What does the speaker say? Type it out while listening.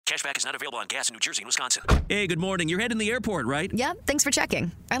Cashback is not available on gas in New Jersey and Wisconsin. Hey, good morning. You're heading to the airport, right? Yep, thanks for checking.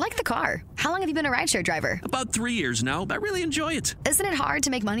 I like the car. How long have you been a rideshare driver? About 3 years now. I really enjoy it. Isn't it hard to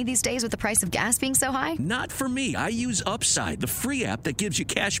make money these days with the price of gas being so high? Not for me. I use Upside, the free app that gives you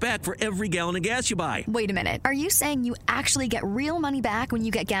cash back for every gallon of gas you buy. Wait a minute. Are you saying you actually get real money back when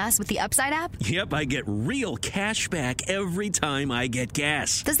you get gas with the Upside app? Yep, I get real cash back every time I get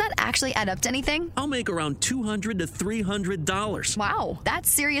gas. Does that actually add up to anything? I'll make around $200 to $300. Wow, that's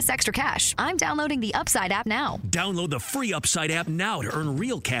serious extra cash. I'm downloading the Upside app now. Download the free Upside app now to earn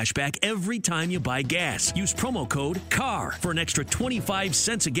real cash back every time you buy gas. Use promo code CAR for an extra 25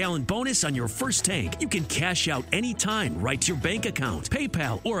 cents a gallon bonus on your first tank. You can cash out anytime right to your bank account,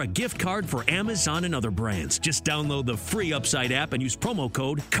 PayPal, or a gift card for Amazon and other brands. Just download the free Upside app and use promo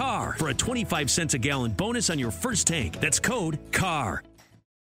code CAR for a 25 cents a gallon bonus on your first tank. That's code CAR.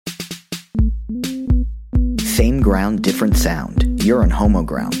 Same ground, different sound. You're on Homo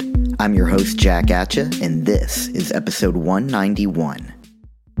Ground. I'm your host, Jack Atcha, and this is episode 191.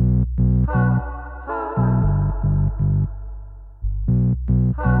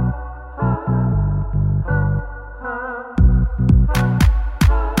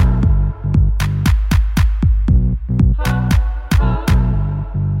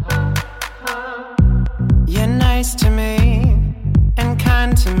 You're nice to me and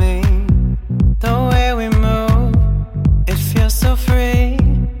kind to me. The way we move, it feels so free.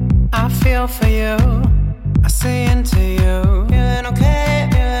 I feel for you, I see into you. Feeling okay,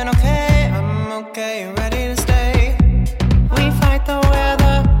 I'm okay, ready to stay. We fight the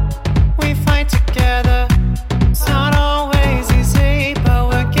weather, we fight together. It's not always easy, but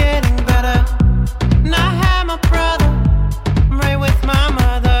we're getting better. And I have my brother, I'm right with my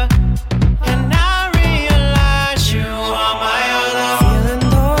mother. And I realize you are my other. Feeling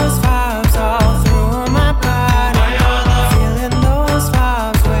those vibes all through my body. Feeling those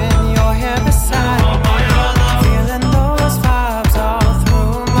vibes when you're here beside me. Feeling those vibes all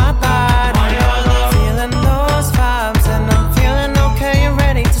through my body. Feeling those vibes and I'm feeling okay and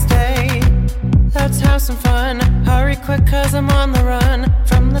ready to stay. Let's have some fun. Hurry quick 'cause I'm on the run.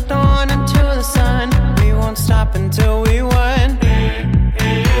 From the dawn into the sun, we won't stop until we won.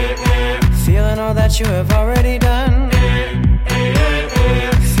 Feeling all that you have already done.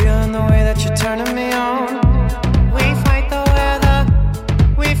 Feeling the way that you're turning me on. We fight the weather,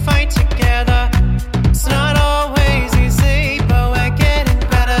 we fight together. It's not always easy, but we're getting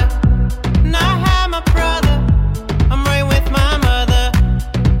better. And I have my brother, I'm right with my mother.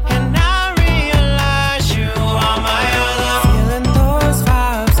 And I realize you are my other. Feeling those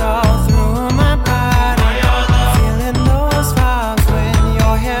vibes all through my body. Feeling those vibes when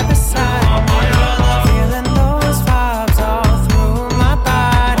you're here beside me. Feeling those vibes all through my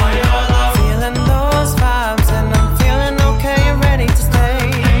body. Feeling those vibes and I'm feeling okay and ready to stay.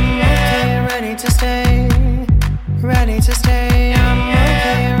 Okay and ready to stay. Ready to stay. I'm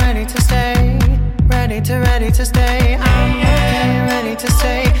okay and ready to stay. Ready to stay. I'm okay and ready to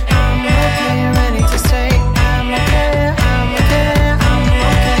stay. I'm okay and ready to stay. I'm okay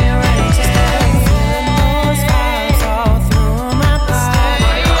and ready to stay. Feeling those vibes all through my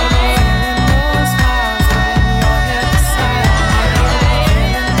body. Feeling those vibes when you're here beside me.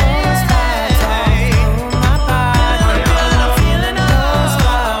 Feeling those vibes all through my body. Feeling those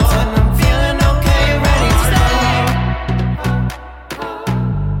vibes and I'm feeling okay and ready to stay.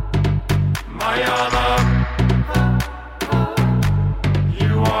 My other,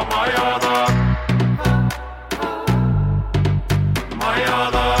 you are my other, my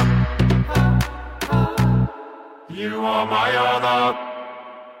other, you are my other.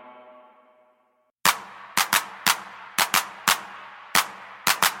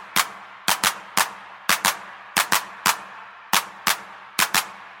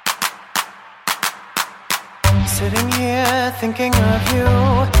 Sitting here thinking of you,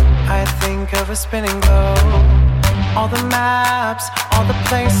 I think of a spinning globe. All the maps, all the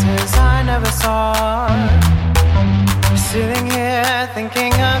places I never saw. Sitting here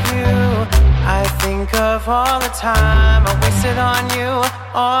thinking of you, I think of all the time I wasted on you,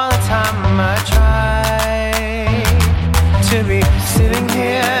 all the time I tried to be. Sitting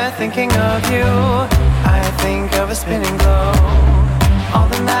here thinking of you, I think of a spinning globe. All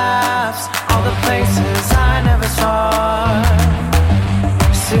the maps, all the places I never saw.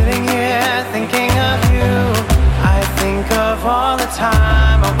 Sitting here thinking of you, I think of all the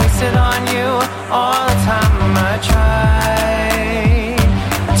time I wasted on you, all the time I tried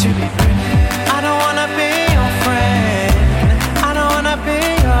to be pretty. I don't wanna be your friend, I don't wanna be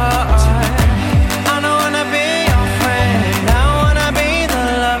your, I don't wanna be your friend, I wanna be the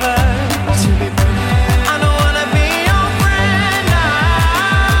lover. To be pretty. I don't wanna be your friend,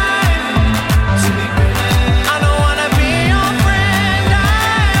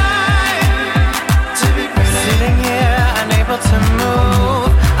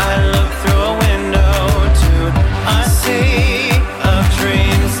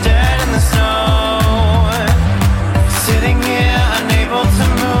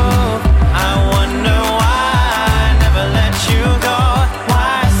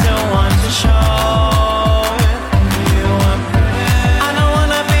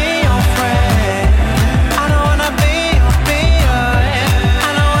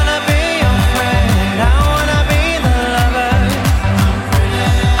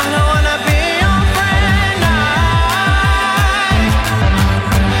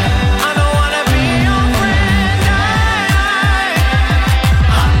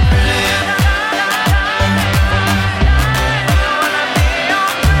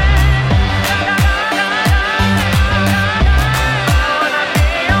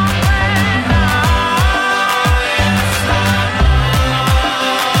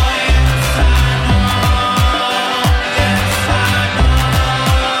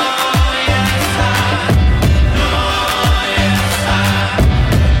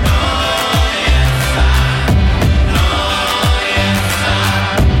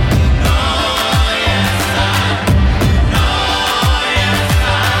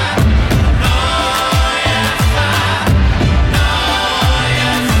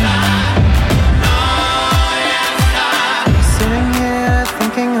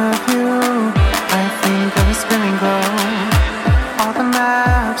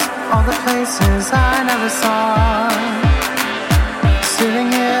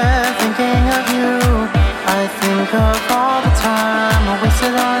 here thinking of you. I think of all the time I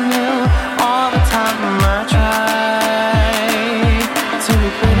wasted on you. All the time I tried to be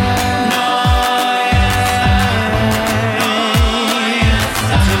pretty.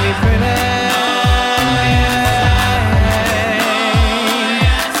 To be pretty.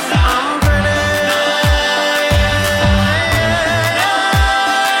 I'm pretty.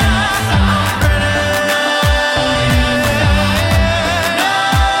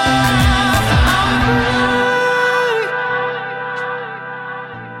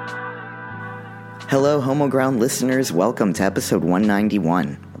 Hello, Homo Ground listeners. Welcome to episode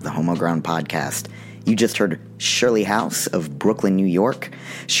 191 of the Homo Ground podcast. You just heard Shirley House of Brooklyn, New York.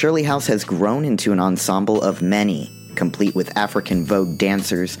 Shirley House has grown into an ensemble of many, complete with African Vogue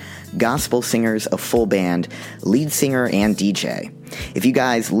dancers, gospel singers, a full band, lead singer, and DJ. If you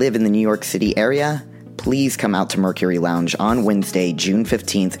guys live in the New York City area, please come out to Mercury Lounge on Wednesday, June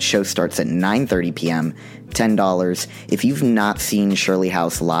 15th. Show starts at 9:30 p.m., $10. If you've not seen Shirley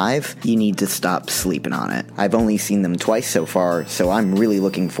House live, you need to stop sleeping on it. I've only seen them twice so far, so I'm really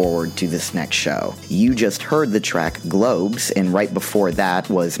looking forward to this next show. You just heard the track Globes, and right before that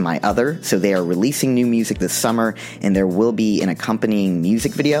was My Other. So they are releasing new music this summer, and there will be an accompanying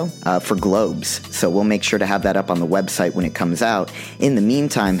music video for Globes. So we'll make sure to have that up on the website when it comes out. In the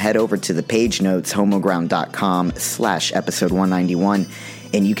meantime, head over to the page notes, homoground.com/episode 191,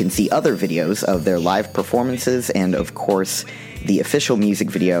 and you can see other videos of their live performances and, of course, the official music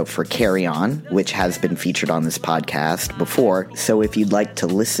video for Carry On, which has been featured on this podcast before. So if you'd like to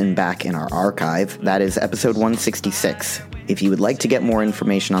listen back in our archive, that is episode 166. If you would like to get more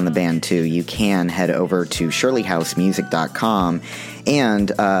information on the band too, you can head over to shirleyhousemusic.com, and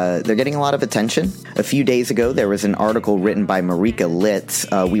they're getting a lot of attention. A few days ago, there was an article written by Marika Litz.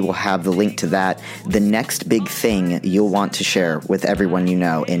 We will have the link to that. The next big thing you'll want to share with everyone you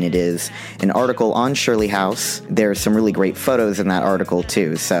know, and it is an article on Shirley House. There's some really great photos in that article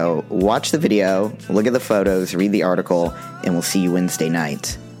too, so watch the video, look at the photos, read the article, and we'll see you Wednesday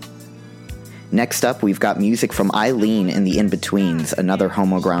night. Next up, we've got music from Eileen and the In-Betweens, another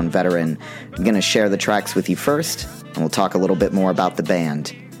Homo Ground veteran. I'm going to share the tracks with you first, and we'll talk a little bit more about the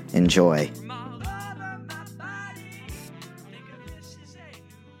band. Enjoy.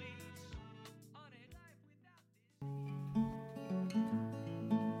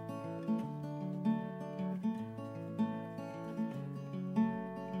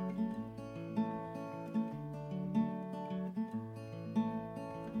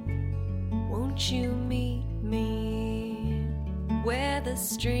 Won't you meet me where the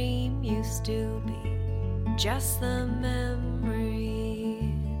stream used to be? Just the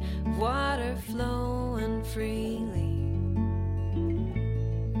memory of water flowing freely.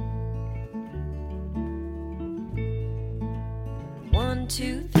 1,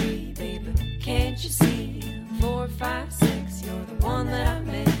 2, 3, baby, can't you see? 4, 5, 6, you're the one that I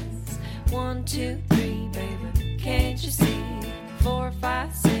miss. 1, 2, 3, baby, can't you see? 4,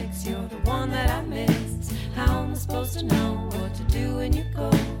 5, 6, you're the one that I miss. How am I supposed to know what to do when you go?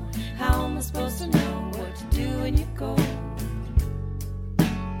 How am I supposed to know what to do when you go?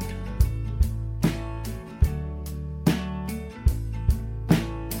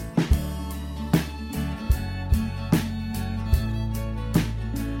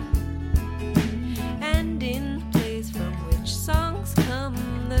 And in the place from which songs come,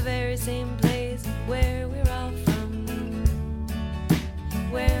 the very same place where we're all from,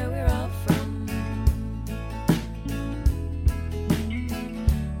 where we're all from.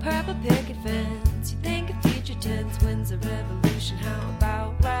 Purple picket fence, you think a future tense wins a revolution. How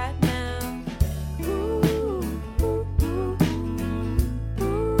about right now? Ooh, ooh, ooh, ooh,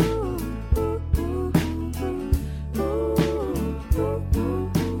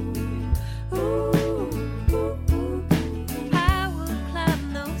 I would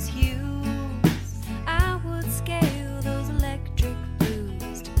climb those hills, I would scale those electric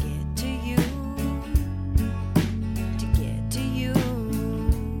blues to get to you, to get to you.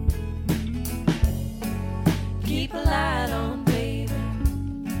 Keep a light on, baby,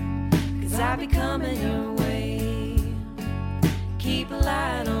 'cause I'll be coming your way. Keep a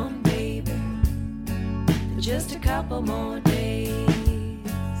light on, baby, for just a couple more days,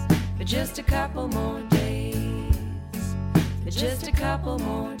 for just a couple more days, for just a couple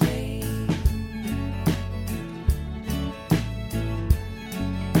more days.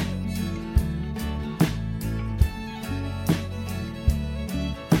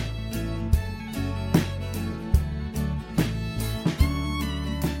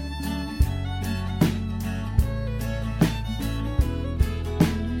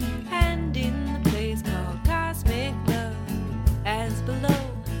 And in the place called Cosmic Love, as below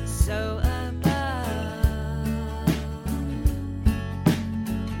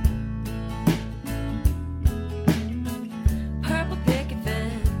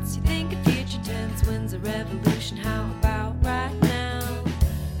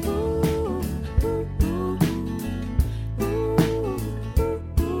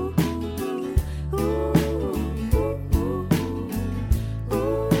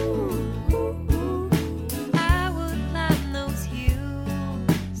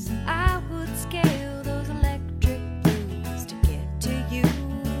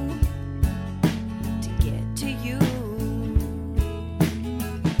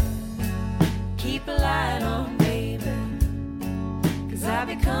I'll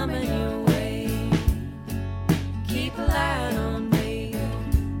be coming your way. Keep a light on, baby,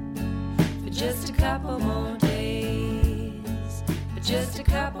 for just a couple more days. For just a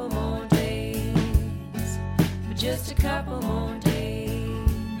couple more days. For just a couple more days.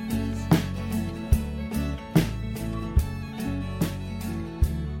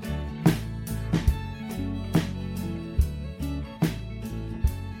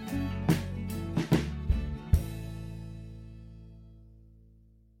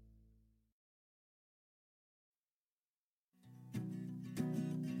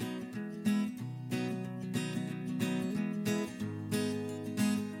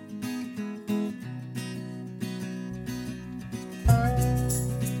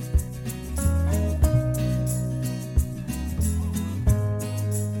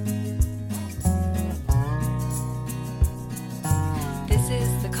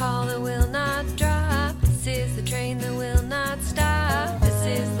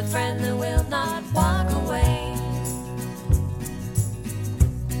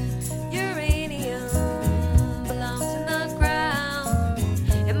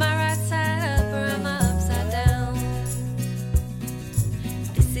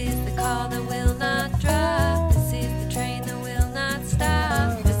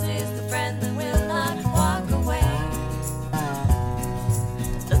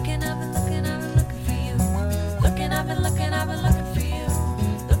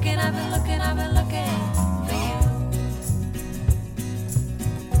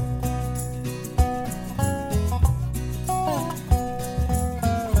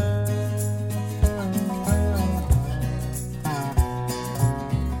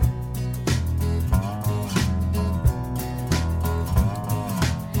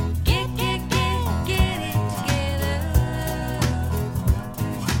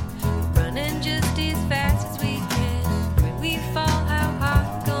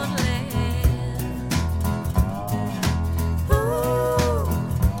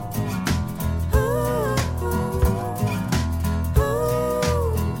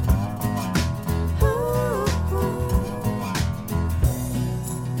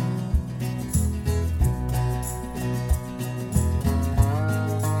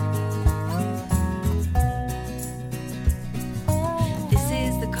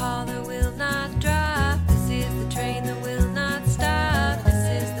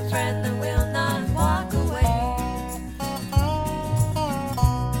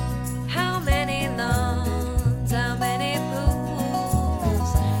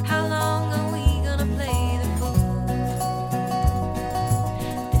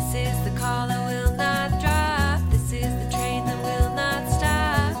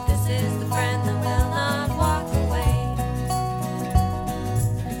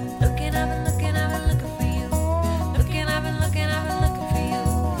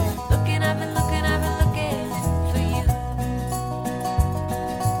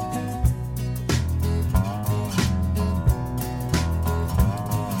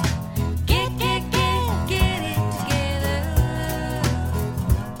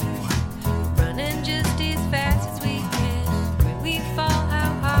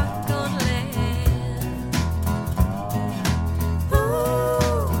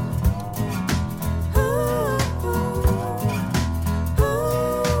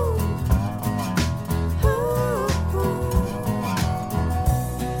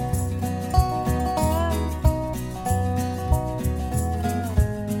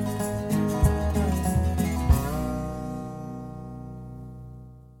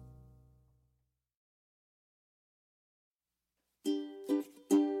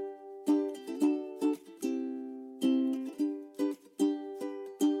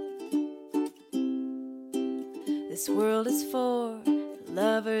 This world is for the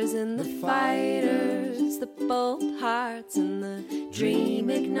lovers and the fighters, the bold hearts and the dream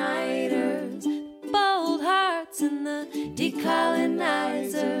igniters, the bold hearts and the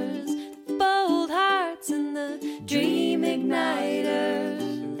decolonizers, the bold hearts and the dream igniters.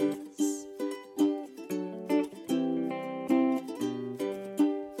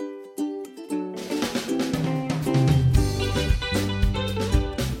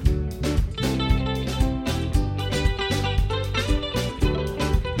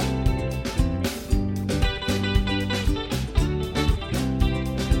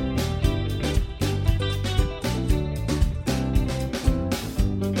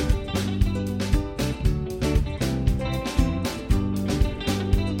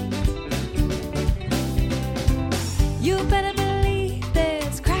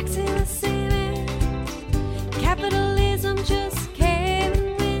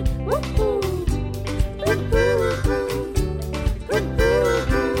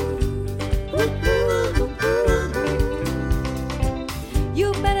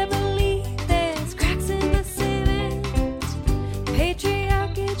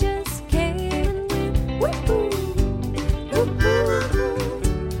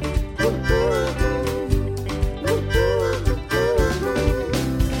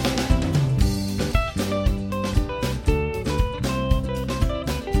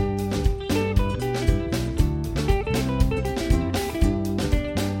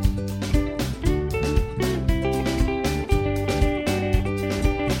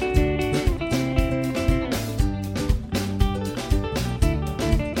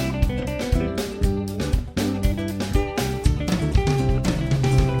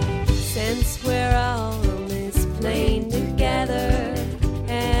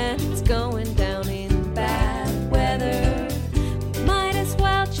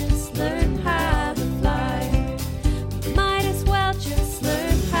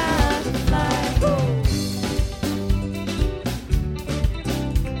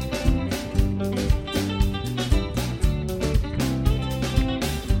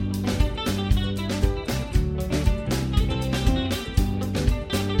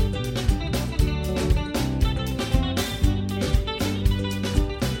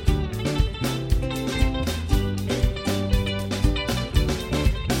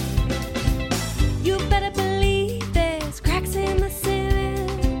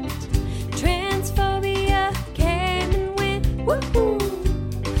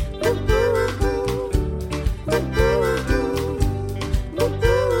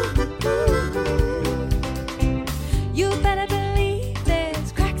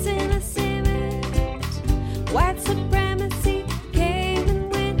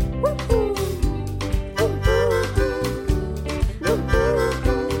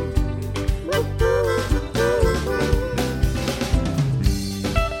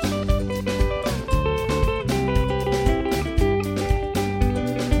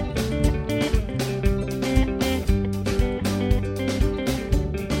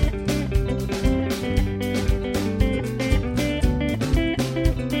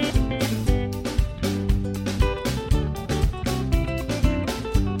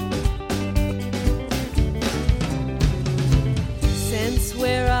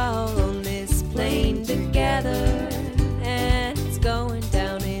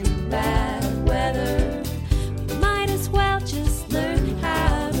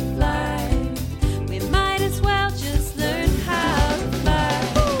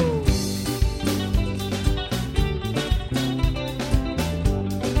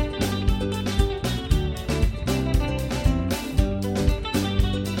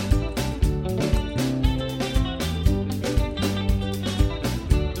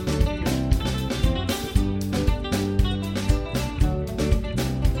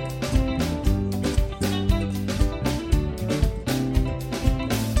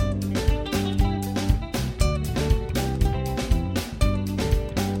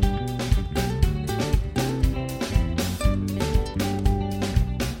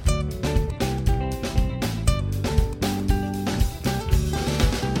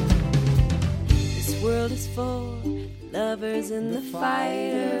 and the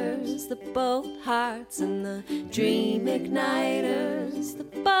fighters, the bold hearts and the dream igniters, the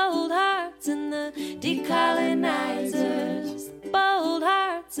bold hearts and the decolonizers, the bold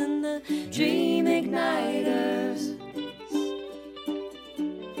hearts and the dream igniters.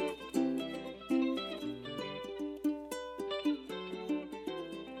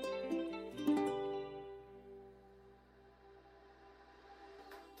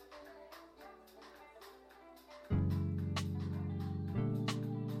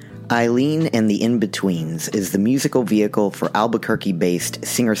 Eileen and the In-Betweens is the musical vehicle for Albuquerque-based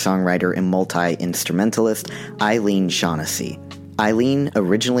singer-songwriter and multi-instrumentalist Eileen Shaughnessy. Eileen,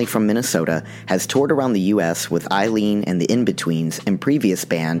 originally from Minnesota, has toured around the U.S. with Eileen and the In-Betweens and previous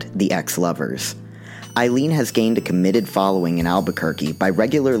band, the Ex-Lovers. Eileen has gained a committed following in Albuquerque by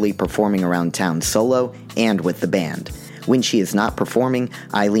regularly performing around town solo and with the band. When she is not performing,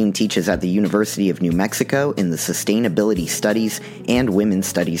 Eileen teaches at the University of New Mexico in the Sustainability Studies and Women's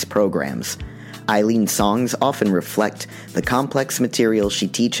Studies programs. Eileen's songs often reflect the complex material she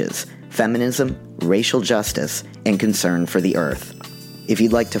teaches: feminism, racial justice, and concern for the earth. If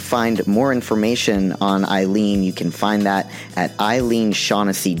you'd like to find more information on Eileen, you can find that at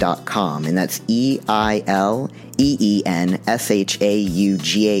eileenshaughnessy.com, and that's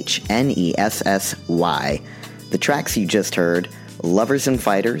EILEENSHAUGHNESSY. The tracks you just heard, Lovers and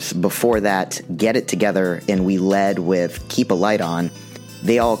Fighters, before that, Get It Together, and we led with Keep a Light On.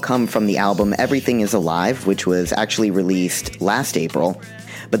 They all come from the album Everything is Alive, which was actually released last April.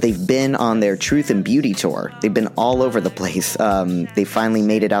 But they've been on their Truth and Beauty tour. They've been all over the place. They finally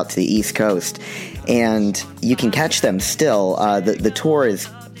made it out to the East Coast. And you can catch them still. The tour is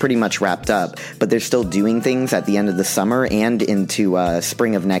pretty much wrapped up, but they're still doing things at the end of the summer and into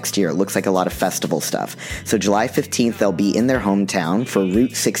spring of next year. It looks like a lot of festival stuff. So July 15th, they'll be in their hometown for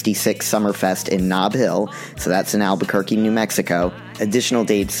Route 66 Summerfest in Nob Hill. So that's in Albuquerque, New Mexico. Additional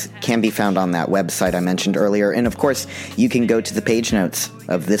dates can be found on that website I mentioned earlier. And of course, you can go to the page notes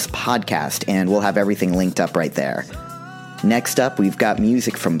of this podcast and we'll have everything linked up right there. Next up, we've got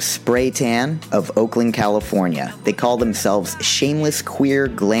music from Spray Tan of Oakland, California. They call themselves Shameless Queer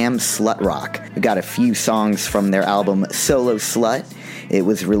Glam Slut Rock. We got a few songs from their album Solo Slut. It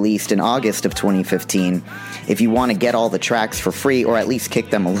was released in August of 2015. If you want to get all the tracks for free, or at least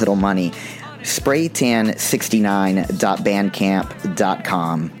kick them a little money,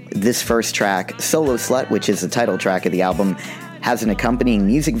 spraytan69.bandcamp.com. This first track, Solo Slut, which is the title track of the album, has an accompanying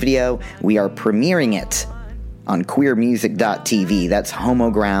music video. We are premiering it on queermusic.tv. That's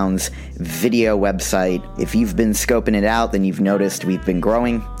Homo Ground's video website. If you've been scoping it out, then you've noticed we've been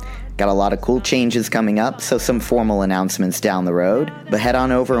growing. Got a lot of cool changes coming up, so some formal announcements down the road. But head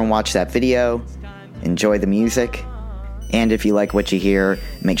on over and watch that video. Enjoy the music. And if you like what you hear,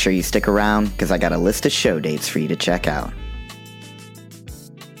 make sure you stick around, because I got a list of show dates for you to check out.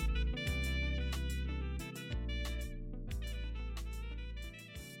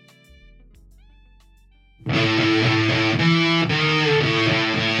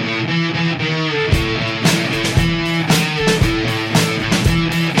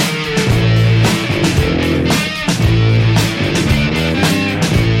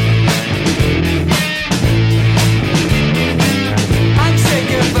 I'm sick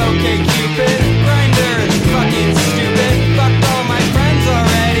of OkCupid, Grindr is fucking stupid.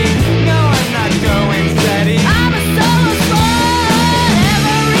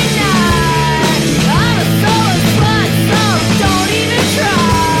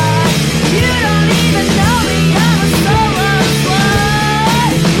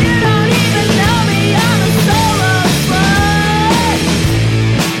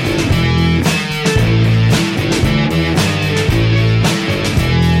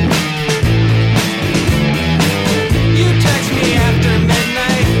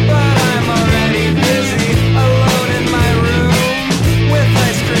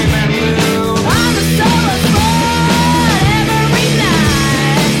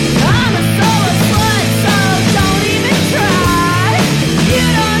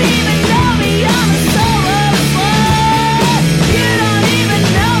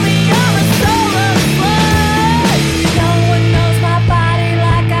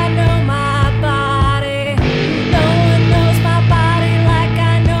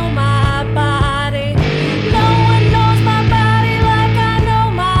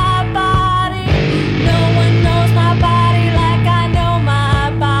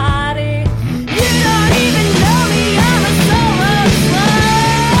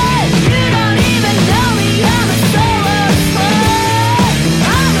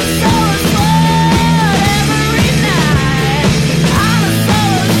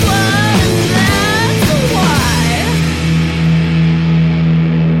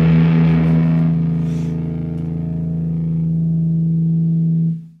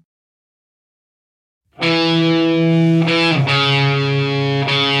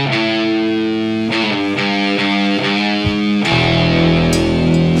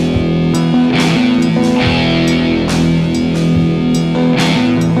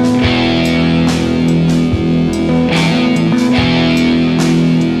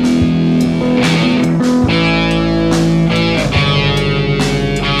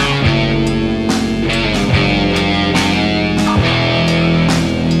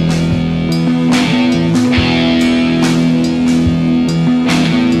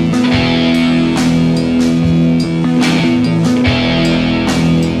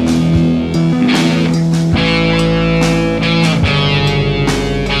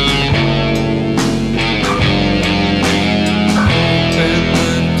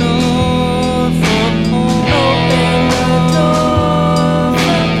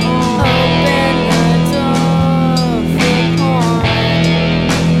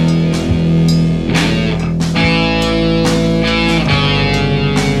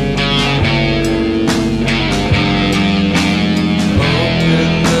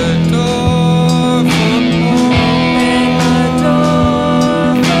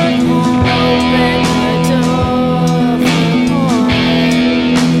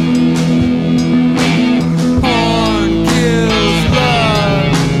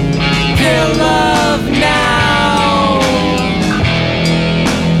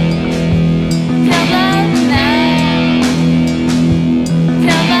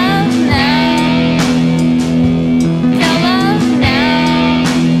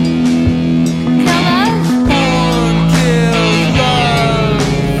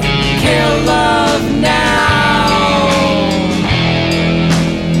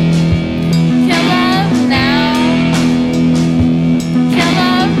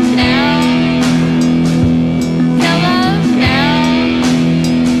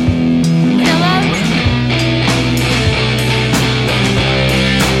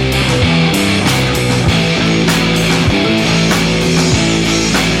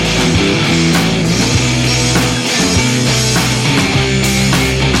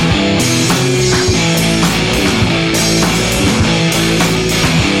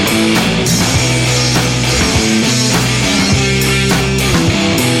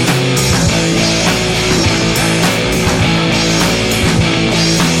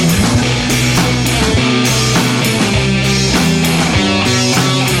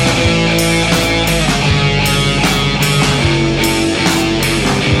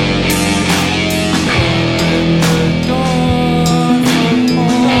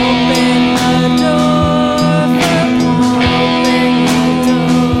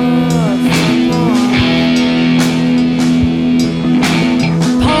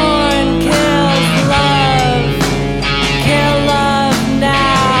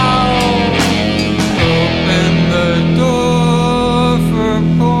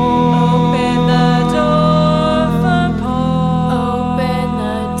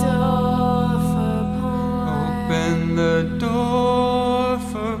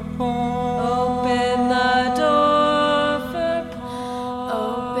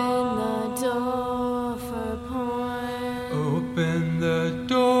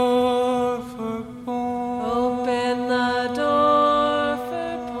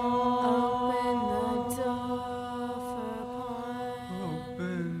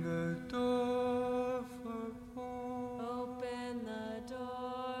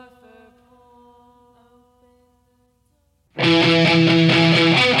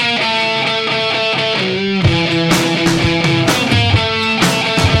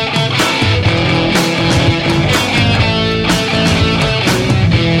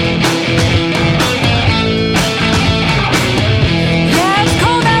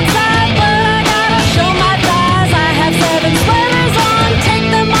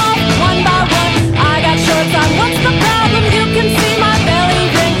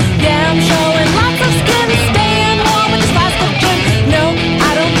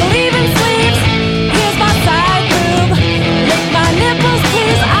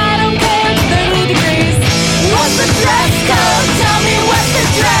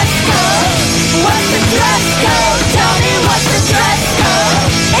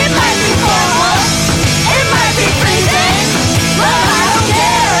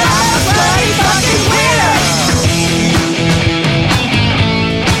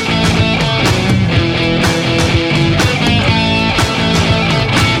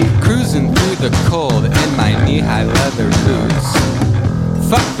 knee-high leather boots.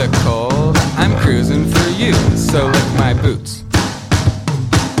 Fuck the cold, I'm cruising for you, so lick my boots.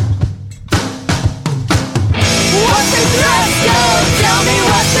 What's the dress code? Tell me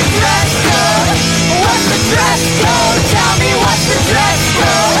what's the dress code? What's the dress code? Tell me what's the dress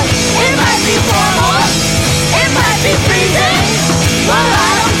code? It might be formal, it might be freezing, but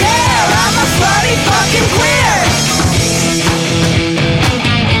I don't care, I'm a slutty fucking queer.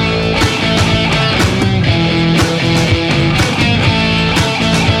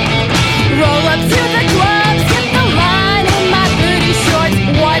 Roll up to the club, skip the line in my booty shorts.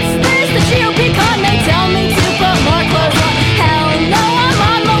 What's this? The GOP con, they tell me to put more clothes on. Hell no, I'm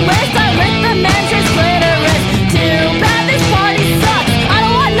on the list. I lick the manager's clitoris. Too bad this party sucks. I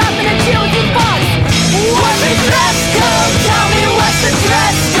don't want nothing to do with you fucks. What's the dress code? Tell me what's the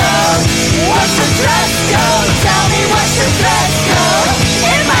dress code? What's the dress code? Tell me what's the dress code?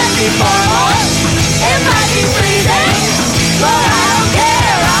 It might be formal, it might be freezing, but I don't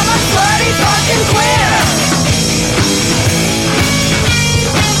care. I'm a slutty fucking queer.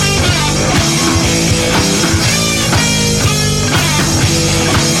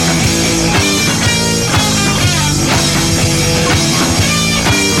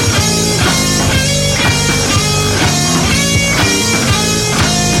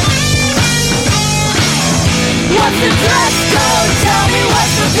 What's the dress code? Tell me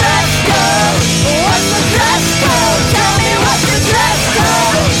what's the dress code? What's the dress code? Tell me what's the dress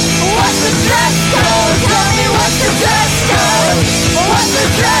code? What's the dress code? Tell me what's the dress code? What's the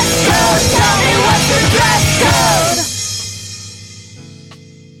dress code? Tell me what's the dress code?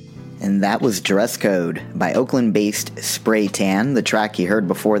 And that was Dress Code by Oakland-based Spray Tan. The track you heard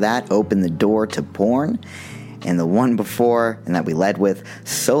before that, Open the Door to Porn. And the one before, and that we led with,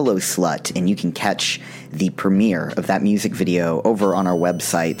 Solo Slut. And you can catch the premiere of that music video over on our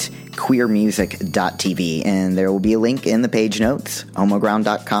website, queermusic.tv. And there will be a link in the page notes,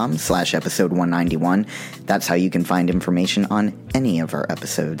 homoground.com/episode 191. That's how you can find information on any of our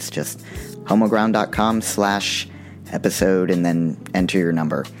episodes. Just homoground.com/episode and then enter your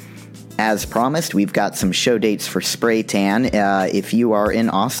number. As promised, we've got some show dates for Spray Tan. If you are in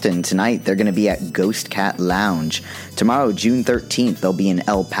Austin tonight, they're going to be at Ghost Cat Lounge. Tomorrow, June 13th, they'll be in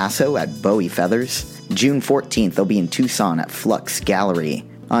El Paso at Bowie Feathers. June 14th, they'll be in Tucson at Flux Gallery.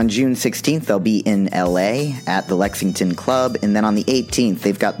 On June 16th, they'll be in LA at the Lexington Club. And then on the 18th,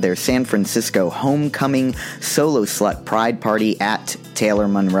 they've got their San Francisco Homecoming Solo Slut Pride Party at Taylor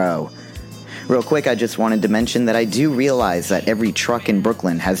Monroe. Real quick, I just wanted to mention that I do realize that every truck in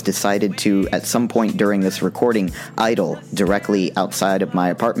Brooklyn has decided to, at some point during this recording, idle directly outside of my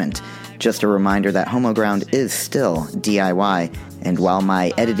apartment. Just a reminder that Homo Ground is still DIY, and while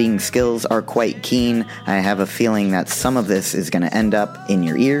my editing skills are quite keen, I have a feeling that some of this is going to end up in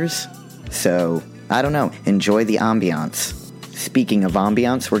your ears. So, I don't know, enjoy the ambiance. Speaking of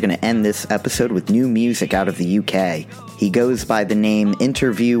ambiance, we're going to end this episode with new music out of the UK. He goes by the name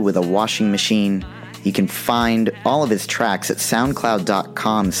Interview with a Washing Machine. You can find all of his tracks at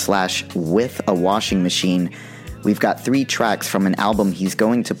soundcloud.com/withawashingmachine. We've got 3 tracks from an album he's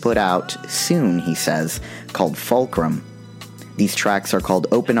going to put out soon, he says, called Fulcrum. These tracks are called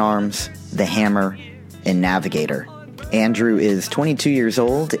Open Arms, The Hammer, and Navigator. Andrew is 22 years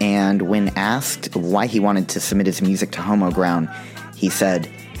old, and when asked why he wanted to submit his music to Homo Ground, he said,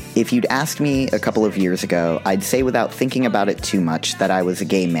 "If you'd asked me a couple of years ago, I'd say without thinking about it too much that I was a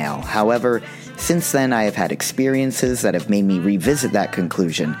gay male. However, since then I have had experiences that have made me revisit that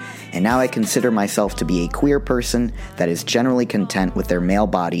conclusion, and now I consider myself to be a queer person that is generally content with their male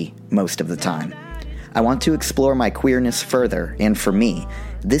body most of the time. I want to explore my queerness further, and for me,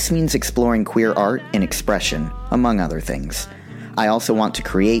 this means exploring queer art and expression, among other things. I also want to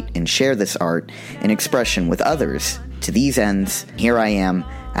create and share this art and expression with others. To these ends, here I am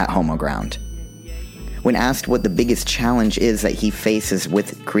at Homo Ground." When asked what the biggest challenge is that he faces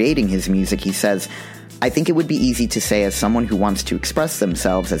with creating his music, he says, "I think it would be easy to say as someone who wants to express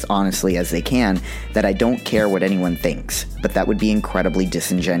themselves as honestly as they can that I don't care what anyone thinks, but that would be incredibly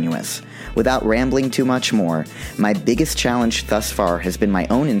disingenuous. Without rambling too much more, my biggest challenge thus far has been my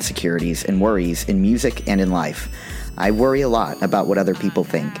own insecurities and worries in music and in life. I worry a lot about what other people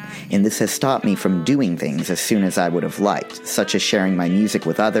think, and this has stopped me from doing things as soon as I would have liked, such as sharing my music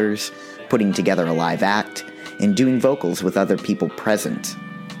with others, putting together a live act, and doing vocals with other people present.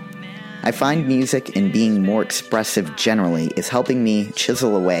 I find music and being more expressive generally is helping me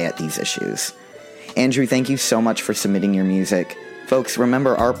chisel away at these issues." Andrew, thank you so much for submitting your music. Folks,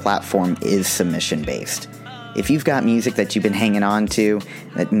 remember our platform is submission-based. If you've got music that you've been hanging on to,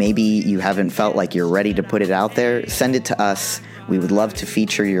 that maybe you haven't felt like you're ready to put it out there, send it to us. We would love to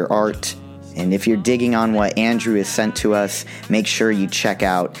feature your art. And if you're digging on what Andrew has sent to us, make sure you check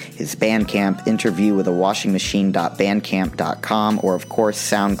out his Bandcamp, interviewwithawashingmachine.bandcamp.com, or of course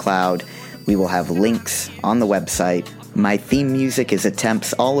SoundCloud. We will have links on the website. My theme music is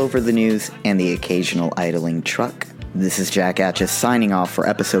Attempts All Over the News and the occasional idling truck. This is Jack Atchis signing off for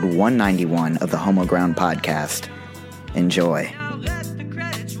episode 191 of the Homo Ground podcast. Enjoy.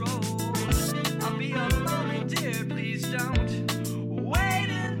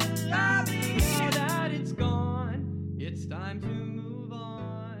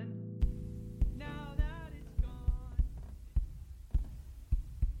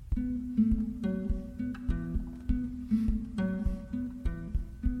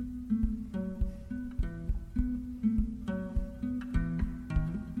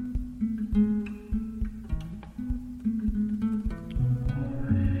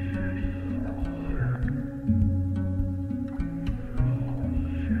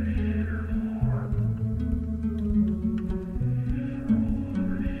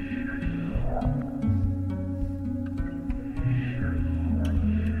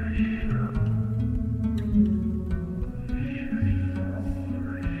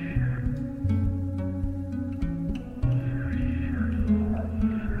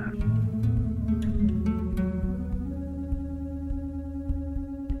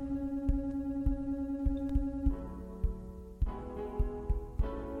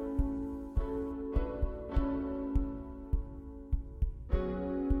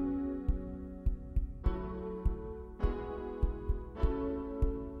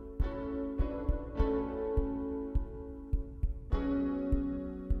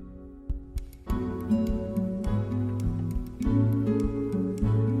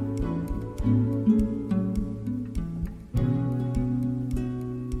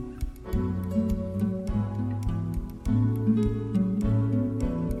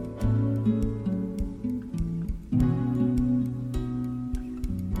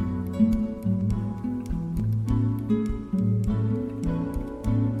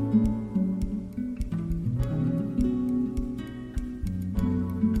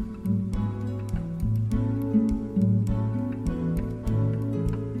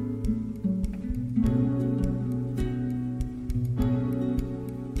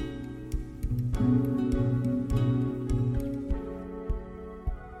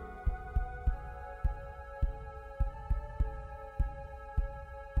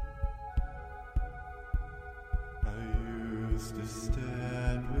 To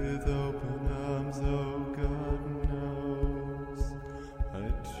stand with open arms, oh God knows I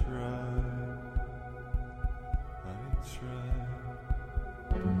tried,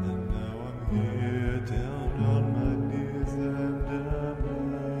 and now I'm here down on my knees and I'm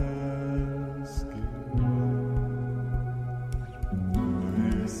asking why. I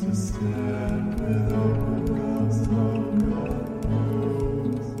used to stand with open arms, oh God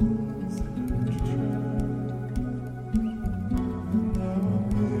knows I tried.